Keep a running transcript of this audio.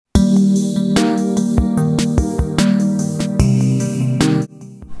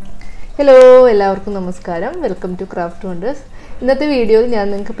Hello, എല്ലാവർക്കും നമസ്കാരം. Welcome to craft wonders. ഇന്നത്തെ വീഡിയോയിൽ ഞാൻ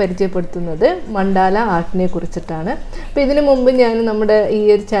നിങ്ങൾക്ക് പരിചയപ്പെടുത്തുന്നത് മണ്ടാല ആർട്ടിനെ കുറിച്ചിട്ടാണ്. അപ്പോൾ ഇതിനു മുമ്പ് ഞാൻ നമ്മുടെ ഈ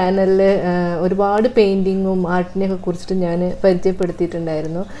ഒരു ചാനലിൽ ഒരുപാട് പെയിൻറ്റിങ്ങും ആർട്ടിനെയൊക്കെ കുറിച്ചിട്ട് ഞാൻ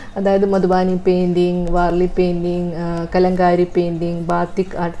പരിചയപ്പെടുത്തിയിട്ടുണ്ടായിരുന്നു. അതായത് Madhubani painting, Warli painting, Kalamkari painting,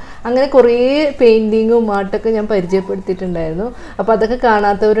 batik art, അങ്ങനെ കുറേ പെയിൻറ്റിങ്ങും ആർട്ടൊക്കെ ഞാൻ പരിചയപ്പെടുത്തിയിട്ടുണ്ടായിരുന്നു. അപ്പോൾ അതൊക്കെ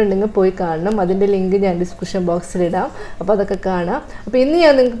കാണാത്തവരുണ്ടെങ്കിൽ പോയി കാണണം. അതിൻ്റെ ലിങ്ക് ഞാൻ ഡിസ്ക്രിപ്ഷൻ ബോക്സിലിടാം. അപ്പോൾ അതൊക്കെ കാണാം. അപ്പോൾ ഇന്ന്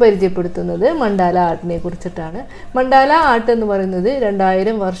ഞാൻ നിങ്ങൾക്ക് പരിചയപ്പെടുത്തുന്നത് മണ്ടാല ആർട്ടിനെ കുറിച്ചിട്ടാണ്. മണ്ടാല ആർട്ട് എന്ന് പറയുന്നത്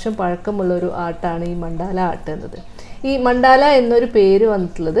 2000 വർഷം പഴക്കമുള്ള ഒരു ആർട്ടാണ് ഈ മണ്ടാല ആർട്ട് എന്നത്. ഈ മണ്ടാല എന്നൊരു പേര്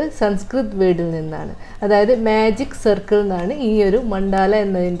വന്നിട്ടുള്ളത് സംസ്കൃത് വേർഡിൽ നിന്നാണ്. അതായത് മാജിക് സർക്കിൾ എന്നാണ് ഈ ഒരു മണ്ടാല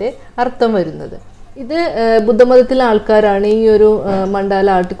എന്നതിൻ്റെ അർത്ഥം വരുന്നത്. ഇത് ബുദ്ധമതത്തിലെ ആൾക്കാരാണ് ഈ ഒരു മണ്ടാല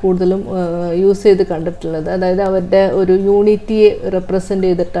ആർട്ട് കൂടുതലും യൂസ് ചെയ്ത് കണ്ടിട്ടുള്ളത്. അതായത് അവരുടെ ഒരു യൂണിറ്റിയെ റെപ്രസെൻ്റ്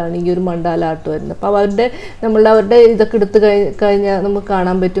ചെയ്തിട്ടാണ് ഈ ഒരു മണ്ടാല ആർട്ട് വരുന്നത്. അപ്പോൾ അവരുടെ ഇതൊക്കെ എടുത്ത് കഴിഞ്ഞാൽ നമുക്ക്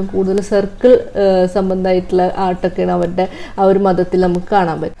കാണാൻ പറ്റും, കൂടുതൽ സർക്കിൾ സംബന്ധമായിട്ടുള്ള ആർട്ടൊക്കെയാണ് അവരുടെ ആ ഒരു മതത്തിൽ നമുക്ക്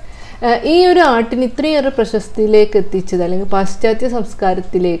കാണാൻ പറ്റും. ഈ ഒരു ആർട്ടിന് ഇത്രയേറെ പ്രശസ്തിയിലേക്ക് എത്തിച്ചത്, അല്ലെങ്കിൽ പാശ്ചാത്യ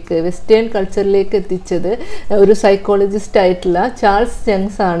സംസ്കാരത്തിലേക്ക്, വെസ്റ്റേൺ കൾച്ചറിലേക്ക് എത്തിച്ചത് ഒരു സൈക്കോളജിസ്റ്റ് ആയിട്ടുള്ള ചാൾസ്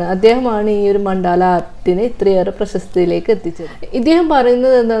ജങ്സ് ആണ്. അദ്ദേഹമാണ് ഈ ഒരു മണ്ടാല ആർട്ടിനെ ഇത്രയേറെ പ്രശസ്തിയിലേക്ക് എത്തിച്ചത്. ഇദ്ദേഹം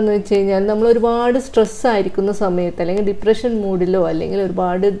പറയുന്നത് എന്താണെന്ന് വെച്ച് കഴിഞ്ഞാൽ, നമ്മൾ ഒരുപാട് സ്ട്രെസ് ആയിരിക്കുന്ന സമയത്ത്, അല്ലെങ്കിൽ ഡിപ്രഷൻ മൂഡിലോ അല്ലെങ്കിൽ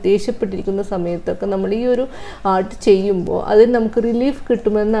ഒരുപാട് ദേഷ്യപ്പെട്ടിരിക്കുന്ന സമയത്തൊക്കെ നമ്മൾ ഈ ഒരു ആർട്ട് ചെയ്യുമ്പോൾ അതിന് നമുക്ക് റിലീഫ്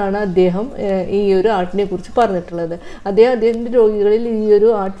കിട്ടുമെന്നാണ് അദ്ദേഹം ഈ ഒരു ആർട്ടിനെ കുറിച്ച് പറഞ്ഞിട്ടുള്ളത്. അദ്ദേഹത്തിൻ്റെ രോഗികളിൽ ഈ ഒരു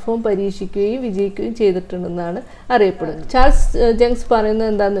ആർട്ട് ഫോം പരീക്ഷിക്കുകയും വിജയിക്കുകയും ചെയ്തിട്ടുണ്ടെന്നാണ് അറിയപ്പെടുന്നത്. ചാൾസ് ജങ്സ് പറയുന്നത്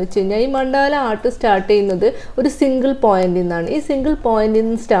എന്താണെന്ന് വെച്ച് കഴിഞ്ഞാൽ, ഈ മണ്ടാല ആർട്ട് സ്റ്റാർട്ട് ചെയ്യുന്നത് ഒരു സിംഗിൾ പോയിന്റിൽ നിന്നാണ്. ഈ സിംഗിൾ പോയിന്റിൽ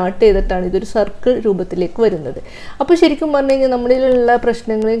നിന്ന് സ്റ്റാർട്ട് ചെയ്തിട്ടാണ് ഇതൊരു സർക്കിൾ രൂപത്തിലേക്ക് വരുന്നത്. അപ്പോൾ ശരിക്കും പറഞ്ഞു കഴിഞ്ഞാൽ നമ്മളിലുള്ള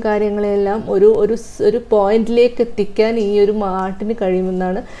പ്രശ്നങ്ങളെയും കാര്യങ്ങളെയും എല്ലാം ഒരു പോയിന്റിലേക്ക് എത്തിക്കാൻ ഈ ഒരു ആർട്ടിന്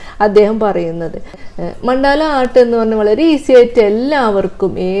കഴിയുമെന്നാണ് അദ്ദേഹം പറയുന്നത്. മണ്ടാല ആർട്ട് എന്ന് പറഞ്ഞാൽ വളരെ ഈസി ആയിട്ട്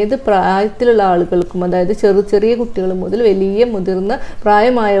എല്ലാവർക്കും, ഏത് പ്രായത്തിലുള്ള ആളുകൾക്കും, അതായത് ചെറിയ കുട്ടികൾ മുതൽ വലിയ മുതിർന്ന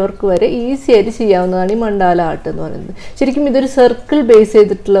പ്രായമായവർക്ക് വരെ ഈസി ആയിട്ട് ചെയ്യാവുന്നതാണ് ഈ മണ്ടാല ആർട്ട് എന്ന് പറയുന്നത്. ശരിക്കും ഇതൊരു സർക്കിൾ ബേസ്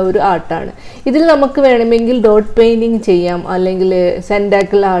ചെയ്തിട്ടുള്ള ഒരു ആർട്ടാണ്. ഇതിൽ നമുക്ക് വേണമെങ്കിൽ ഡോട്ട് പെയിൻറ്റിങ് ചെയ്യാം, അല്ലെങ്കിൽ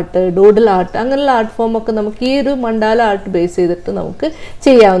സെൻഡാക്കിൾ ആർട്ട്, ഡൂഡിൽ ആർട്ട്, അങ്ങനെയുള്ള ആർട്ട് ഫോം ഒക്കെ നമുക്ക് ഈ ഒരു മണ്ടാല ആർട്ട് ബേസ് ചെയ്തിട്ട് നമുക്ക്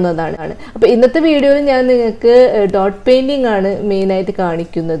ചെയ്യാവുന്നതാണ്. അപ്പോൾ ഇന്നത്തെ വീഡിയോയിൽ ഞാൻ നിങ്ങൾക്ക് ഡോട്ട് പെയിൻറ്റിംഗ് ആണ് മെയിനായിട്ട്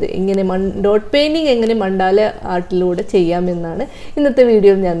കാണിക്കുന്നത്. ഇങ്ങനെ ഡോട്ട് പെയിൻറ്റിങ് എങ്ങനെ മണ്ടാല ആർട്ടിലൂടെ ചെയ്യാമെന്നാണ് ഇന്നത്തെ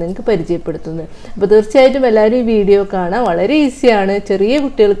വീഡിയോയിൽ ഞാൻ നിങ്ങൾക്ക് പരിചയപ്പെടുത്തുന്നത്. അപ്പോൾ തീർച്ചയായിട്ടും എല്ലാവരും ഈ വീഡിയോ കാണാം. വളരെ ഈസിയാണ്, ചെറിയ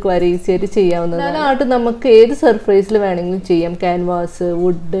കുട്ടികൾക്ക് വരെ ഈസി ആയിട്ട് ചെയ്യാവുന്നതാണ്. ആർട്ട് നമുക്ക് ഏത് സർഫേസിൽ വേണമെങ്കിലും ചെയ്യാം. ക്യാൻവാസ്,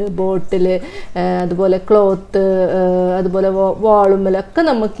 വുഡ്, ബോട്ടിൽ, അതുപോലെ ക്ലോത്ത്, അതുപോലെ വാളുമ്മലൊക്കെ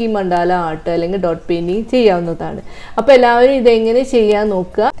നമുക്ക് ഈ മണ്ടാല ആർട്ട് അല്ലെങ്കിൽ ഡോട്ട് പെയിൻറ്റിങ് ചെയ്യാവുന്നതാണ്. അപ്പോൾ എല്ലാവരും ഇതെങ്ങനെ ചെയ്യാൻ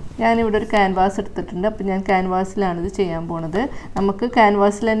നോക്കുക. ഞാനിവിടെ ഒരു ക്യാൻവാസ് എടുത്തിട്ടുണ്ട്. അപ്പോൾ ഞാൻ ക്യാൻവാസിലാണ് ഇത് ചെയ്യാൻ പോണത്. നമുക്ക്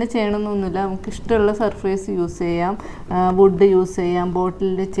ക്യാൻവാസിൽ തന്നെ ചെയ്യണമെന്നൊന്നുമില്ല. നമുക്ക് ഇഷ്ടമുള്ള സർഫേസ് യൂസ് ചെയ്യാം. വുഡ് യൂസ് ചെയ്യാം,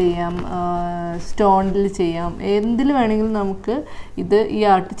 ബോട്ടിലിൽ ചെയ്യാം, സ്റ്റോണിൽ ചെയ്യാം, എന്തിൽ വേണമെങ്കിലും നമുക്ക് ഈ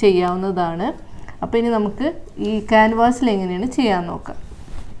ആർട്ട് ചെയ്യാവുന്നതാണ്. അപ്പോൾ ഇനി നമുക്ക് ഈ ക്യാൻവാസിൽ എങ്ങനെയാണ് ചെയ്യാൻ നോക്കാം.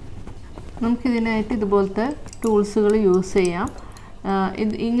 നമുക്കിതിനായിട്ട് ഇതുപോലത്തെ ടൂൾസുകൾ യൂസ് ചെയ്യാം.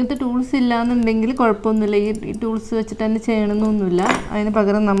 ഇങ്ങനത്തെ ടൂൾസ് ഇല്ലയെന്നുണ്ടെങ്കിൽ കുഴപ്പമൊന്നുമില്ല. ഈ ടൂൾസ് വെച്ചിട്ട് തന്നെ ചെയ്യണമെന്നൊന്നുമില്ല. അതിന്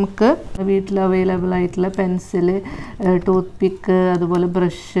പകരം നമുക്ക് വീട്ടിൽ അവൈലബിൾ ആയിട്ടുള്ള പെൻസില്, ടൂത്ത് പിക്ക്, അതുപോലെ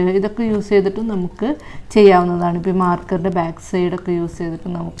ബ്രഷ്, ഇതൊക്കെ യൂസ് ചെയ്തിട്ട് നമുക്ക് ചെയ്യാവുന്നതാണ്. ഇപ്പോൾ ഈ മാർക്കറിൻ്റെ ബാക്ക് സൈഡൊക്കെ യൂസ് ചെയ്തിട്ട്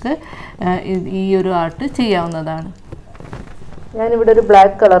നമുക്ക് ഈ ഒരു ആർട്ട് ചെയ്യാവുന്നതാണ്. ഞാനിവിടെ ഒരു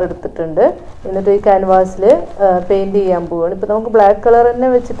ബ്ലാക്ക് കളർ എടുത്തിട്ടുണ്ട്. എന്നിട്ട് ഈ ക്യാൻവാസിൽ പെയിൻറ്റ് ചെയ്യാൻ പോവുകയാണ്. ഇപ്പോൾ നമുക്ക് ബ്ലാക്ക് കളർ തന്നെ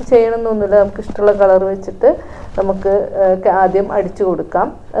വെച്ചിട്ട് ചെയ്യണമെന്നൊന്നുമില്ല. നമുക്ക് ഇഷ്ടമുള്ള കളർ വെച്ചിട്ട് നമുക്ക് ആദ്യം അടിച്ചു കൊടുക്കാം.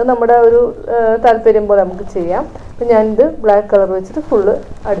 അത് നമ്മുടെ ഒരു താല്പര്യം പോലെ നമുക്ക് ചെയ്യാം. അപ്പോൾ ഞാനിത് ബ്ലാക്ക് കളർ വെച്ചിട്ട് ഫുള്ള്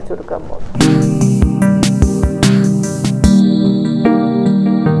അടിച്ചു കൊടുക്കാൻ പോകും.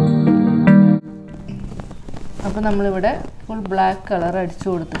 അപ്പോൾ നമ്മളിവിടെ ഫുൾ ബ്ലാക്ക് കളർ അടിച്ചു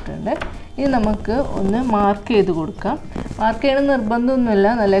കൊടുത്തിട്ടുണ്ട്. ഇനി നമുക്ക് ഒന്ന് മാർക്ക് ചെയ്ത് കൊടുക്കാം. മാർക്ക് ചെയ്യണം നിർബന്ധമൊന്നുമില്ല.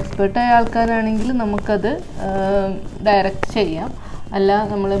 നല്ല എക്സ്പേർട്ടായ ആൾക്കാരാണെങ്കിൽ നമുക്കത് ഡയറക്റ്റ് ചെയ്യാം. അല്ല,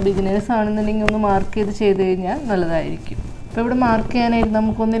 നമ്മൾ ബിഗിനേഴ്സ് ആണെന്നുണ്ടെങ്കിൽ ഒന്ന് മാർക്ക് ചെയ്ത് കഴിഞ്ഞാൽ നല്ലതായിരിക്കും. അപ്പോൾ ഇവിടെ മാർക്ക് ചെയ്യാനായിട്ട്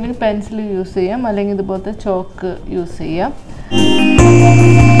നമുക്കൊന്നില്ലെങ്കിൽ പെൻസിൽ യൂസ് ചെയ്യാം, അല്ലെങ്കിൽ ഇതുപോലത്തെ ചോക്ക് യൂസ് ചെയ്യാം.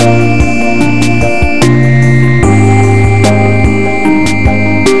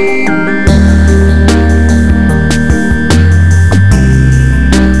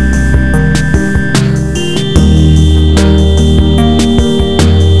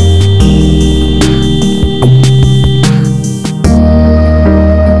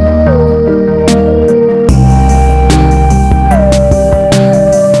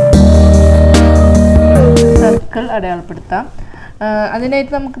 അടയാളപ്പെടുത്താം.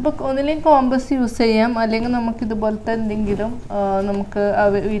 അതിനായിട്ട് നമുക്കിപ്പോൾ ഒന്നില്ലെങ്കിൽ കോമ്പസ് യൂസ് ചെയ്യാം, അല്ലെങ്കിൽ നമുക്കിതുപോലത്തെ എന്തെങ്കിലും നമുക്ക്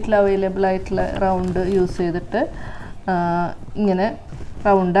വീട്ടിൽ അവൈലബിൾ ആയിട്ടുള്ള റൗണ്ട് യൂസ് ചെയ്തിട്ട് ഇങ്ങനെ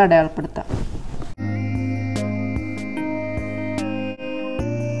റൗണ്ട് അടയാളപ്പെടുത്താം.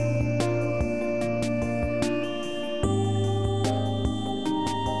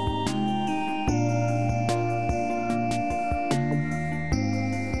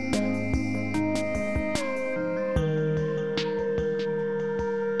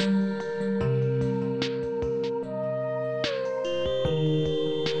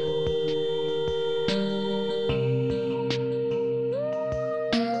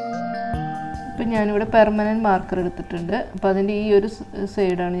 ഇപ്പോൾ ഞാനിവിടെ പെർമനൻറ്റ് മാർക്കർ എടുത്തിട്ടുണ്ട്. അപ്പോൾ അതിൻ്റെ ഈ ഒരു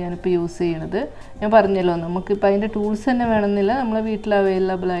സൈഡാണ് ഞാനിപ്പോൾ യൂസ് ചെയ്യണത്. ഞാൻ പറഞ്ഞല്ലോ നമുക്കിപ്പോൾ അതിൻ്റെ ടൂൾസ് തന്നെ വേണമെന്നില്ല, നമ്മളെ വീട്ടിൽ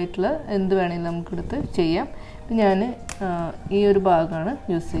അവൈലബിൾ ആയിട്ടുള്ള എന്ത് വേണമെങ്കിലും നമുക്കെടുത്ത് ചെയ്യാം. ഇപ്പം ഞാൻ ഈ ഒരു ഭാഗമാണ്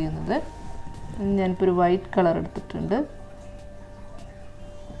യൂസ് ചെയ്യുന്നത്. ഞാനിപ്പോൾ ഒരു വൈറ്റ് കളർ എടുത്തിട്ടുണ്ട്.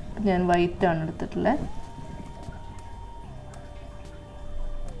 ഞാൻ വൈറ്റാണ് എടുത്തിട്ടുള്ളത്.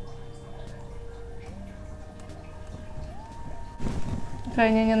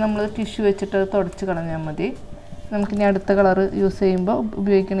 കഴിഞ്ഞ് കഴിഞ്ഞാൽ നമ്മൾ ടിഷ്യൂ വെച്ചിട്ട് അത് തുടച്ച് കളഞ്ഞാൽ മതി. നമുക്കിനി അടുത്ത കളർ യൂസ് ചെയ്യുമ്പോൾ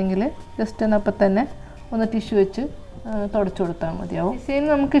ഉപയോഗിക്കണമെങ്കിൽ ജസ്റ്റ് ഒന്ന് അപ്പം തന്നെ ഒന്ന് ടിഷ്യൂ വെച്ച് തുടച്ച് കൊടുത്താൽ മതിയാവും. ഡിസൈൻ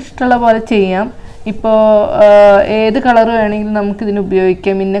നമുക്ക് ഇഷ്ടമുള്ള പോലെ ചെയ്യാം. ഇപ്പോൾ ഏത് കളർ വേണമെങ്കിലും നമുക്കിതിന്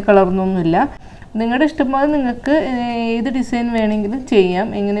ഉപയോഗിക്കാം, ഇന്ന കളറൊന്നുമില്ല. നിങ്ങളുടെ ഇഷ്ടം പോലെ നിങ്ങൾക്ക് ഏത് ഡിസൈൻ വേണമെങ്കിലും ചെയ്യാം,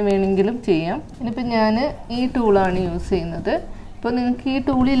 എങ്ങനെ വേണമെങ്കിലും ചെയ്യാം. ഇനിയിപ്പോൾ ഞാൻ ഈ ടൂളാണ് യൂസ് ചെയ്യുന്നത്. ഇപ്പോൾ നിങ്ങൾക്ക് ഈ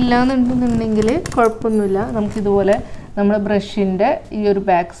ടൂൾ ഇല്ലയെന്നുണ്ടെന്നുണ്ടെങ്കിൽ കുഴപ്പമൊന്നുമില്ല, നമുക്കിതുപോലെ നമ്മുടെ ബ്രഷിൻ്റെ ഈ ഒരു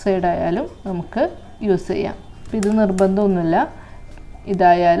ബാക്ക് സൈഡ് ആയാലും നമുക്ക് യൂസ് ചെയ്യാം. അപ്പോൾ ഇത് നിർബന്ധമൊന്നുമില്ല,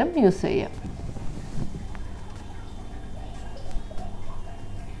 ഇതായാലും യൂസ് ചെയ്യാം.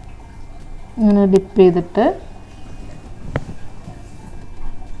 ഇങ്ങനെ ഡിപ്പ് ചെയ്തിട്ട്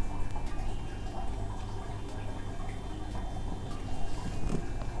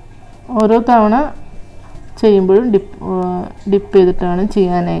ഓരോ തവണ ചെയ്യുമ്പോഴും ഡിപ്പ് ചെയ്തിട്ടാണ്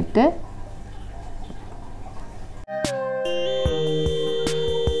ചെയ്യാനായിട്ട്.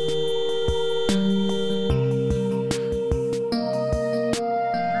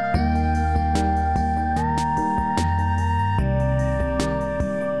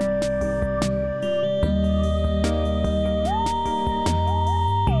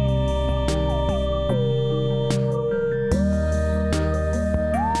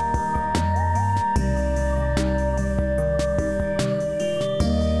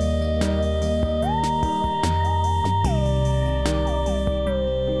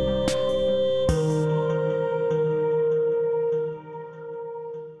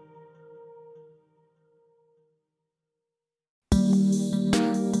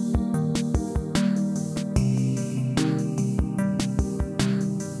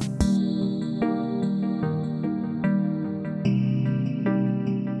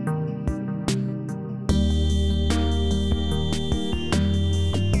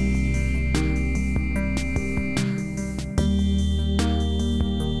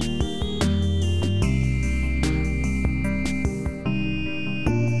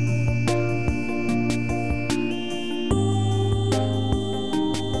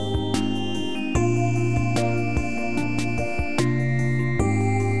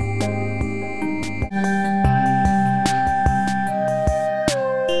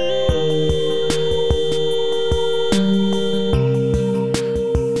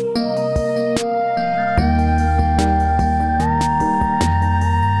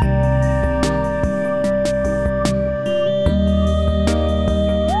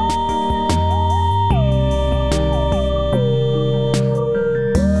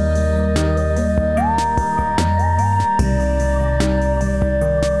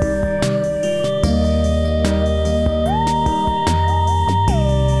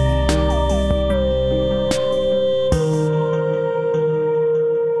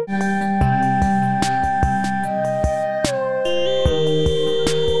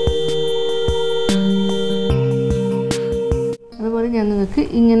 ഞാൻ നിങ്ങൾക്ക്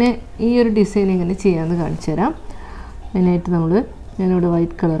ഇങ്ങനെ ഈ ഒരു ഡിസൈൻ എങ്ങനെ ചെയ്യാമെന്ന് കാണിച്ചു തരാം. അതിനായിട്ട് ഞാനിവിടെ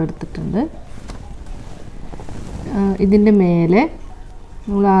വൈറ്റ് കളർ എടുത്തിട്ടുണ്ട്. ഇതിൻ്റെ മേലെ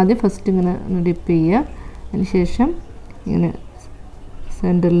നമ്മൾ ആദ്യം ഫസ്റ്റ് ഇങ്ങനെ ഡിപ്പ് ചെയ്യുക. അതിന് ശേഷം ഇങ്ങനെ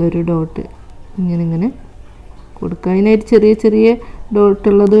സെൻറ്ററിലൊരു ഡോട്ട് ഇങ്ങനെ കൊടുക്കുക. അതിനായിട്ട് ചെറിയ ചെറിയ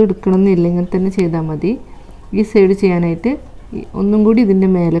ഡോട്ടുള്ളത് എടുക്കണമെന്നില്ല, ഇങ്ങനെ തന്നെ ചെയ്താൽ മതി. ഈ സൈഡ് ചെയ്യാനായിട്ട് ഒന്നും കൂടി ഇതിൻ്റെ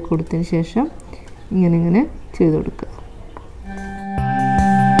മേലെ കൊടുത്തതിന് ശേഷം ഇങ്ങനെ ചെയ്ത് കൊടുക്കുക.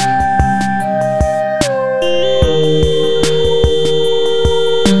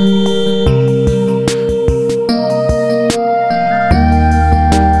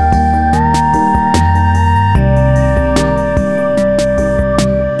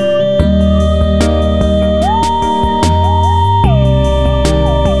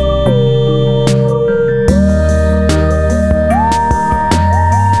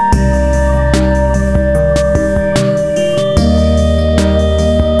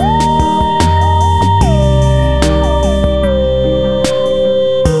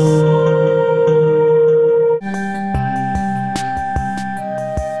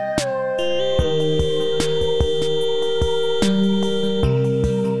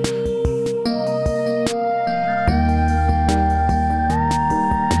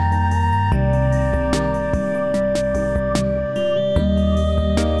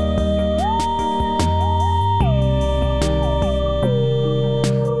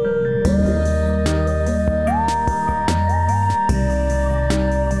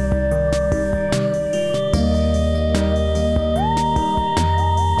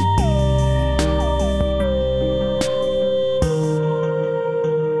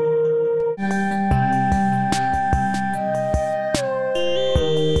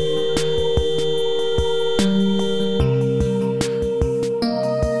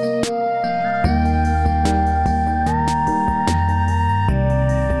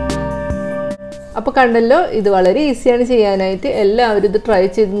 കണ്ടല്ലോ, ഇത് വളരെ ഈസിയാണ് ചെയ്യാനായിട്ട്. എല്ലാവരും ഇത് ട്രൈ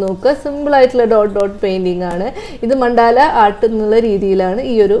ചെയ്ത് നോക്കുക. സിമ്പിളായിട്ടുള്ള ഡോട്ട് പെയിൻറ്റിംഗ് ആണ്. ഇത് മണ്ടാല ആർട്ട് എന്നുള്ള രീതിയിലാണ്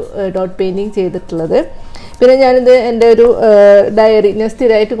ഈ ഒരു ഡോട്ട് പെയിൻറ്റിങ് ചെയ്തിട്ടുള്ളത്. പിന്നെ ഞാനിത് എൻ്റെ ഒരു ഡയറി, ഞാൻ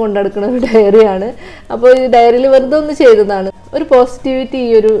സ്ഥിരമായിട്ട് കൊണ്ടുനടക്കുന്ന ഒരു ഡയറിയാണ്. അപ്പോൾ ഈ ഡയറിയിൽ വെറുതെ ഒന്ന് ചെയ്തതാണ്. ഒരു പോസിറ്റിവിറ്റി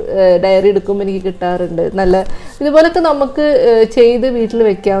ഈ ഒരു ഡയറി എടുക്കുമ്പോൾ എനിക്ക് കിട്ടാറുണ്ട്. നല്ല ഇതുപോലൊക്കെ നമുക്ക് ചെയ്ത് വീട്ടിൽ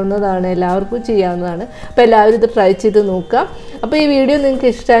വെക്കാവുന്നതാണ്, എല്ലാവർക്കും ചെയ്യാവുന്നതാണ്. അപ്പോൾ എല്ലാവരും ഇത് ട്രൈ ചെയ്ത് നോക്കുക. അപ്പോൾ ഈ വീഡിയോ നിങ്ങൾക്ക്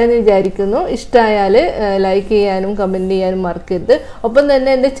ഇഷ്ടമായെന്ന് വിചാരിക്കുന്നു. ഇഷ്ടമായാൽ ലൈക്ക് ചെയ്യാനും കമൻറ്റ് ചെയ്യാനും മറക്കരുത്. ഒപ്പം തന്നെ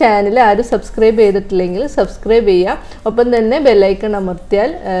എൻ്റെ ചാനൽ ആരും സബ്സ്ക്രൈബ് ചെയ്തിട്ടില്ലെങ്കിൽ സബ്സ്ക്രൈബ് ചെയ്യുക. ഒപ്പം തന്നെ ബെല്ലൈക്കൺ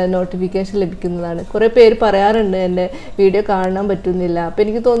അമർത്തിയാൽ നോട്ടിഫിക്കേഷൻ ലഭിക്കുന്നതാണ്. കുറേ പേര് പറയാറുണ്ട് എൻ്റെ വീഡിയോ കാണാൻ പറ്റുന്നില്ല. അപ്പോൾ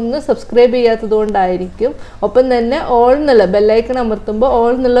എനിക്ക് തോന്നുന്നു സബ്സ്ക്രൈബ് ചെയ്യാത്തത് കൊണ്ടായിരിക്കും. ഒപ്പം തന്നെ ഓൾ എന്നുള്ള ബെല്ലൈക്കൺ അമർത്തുമ്പോൾ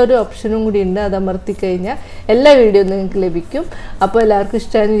ഓൾ എന്നുള്ള ഒരു ഓപ്ഷനും കൂടി ഉണ്ട്. അത് അമർത്തി കഴിഞ്ഞാൽ എല്ലാ വീഡിയോ നിങ്ങൾക്ക് ലഭിക്കും. അപ്പോൾ എല്ലാവർക്കും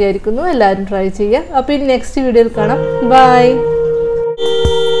ഇഷ്ടമാണെന്ന് വിചാരിക്കുന്നു. എല്ലാവരും ട്രൈ ചെയ്യുക. അപ്പോൾ ഇനി നെക്സ്റ്റ് വീഡിയോയിൽ കാണാം. ബൈ.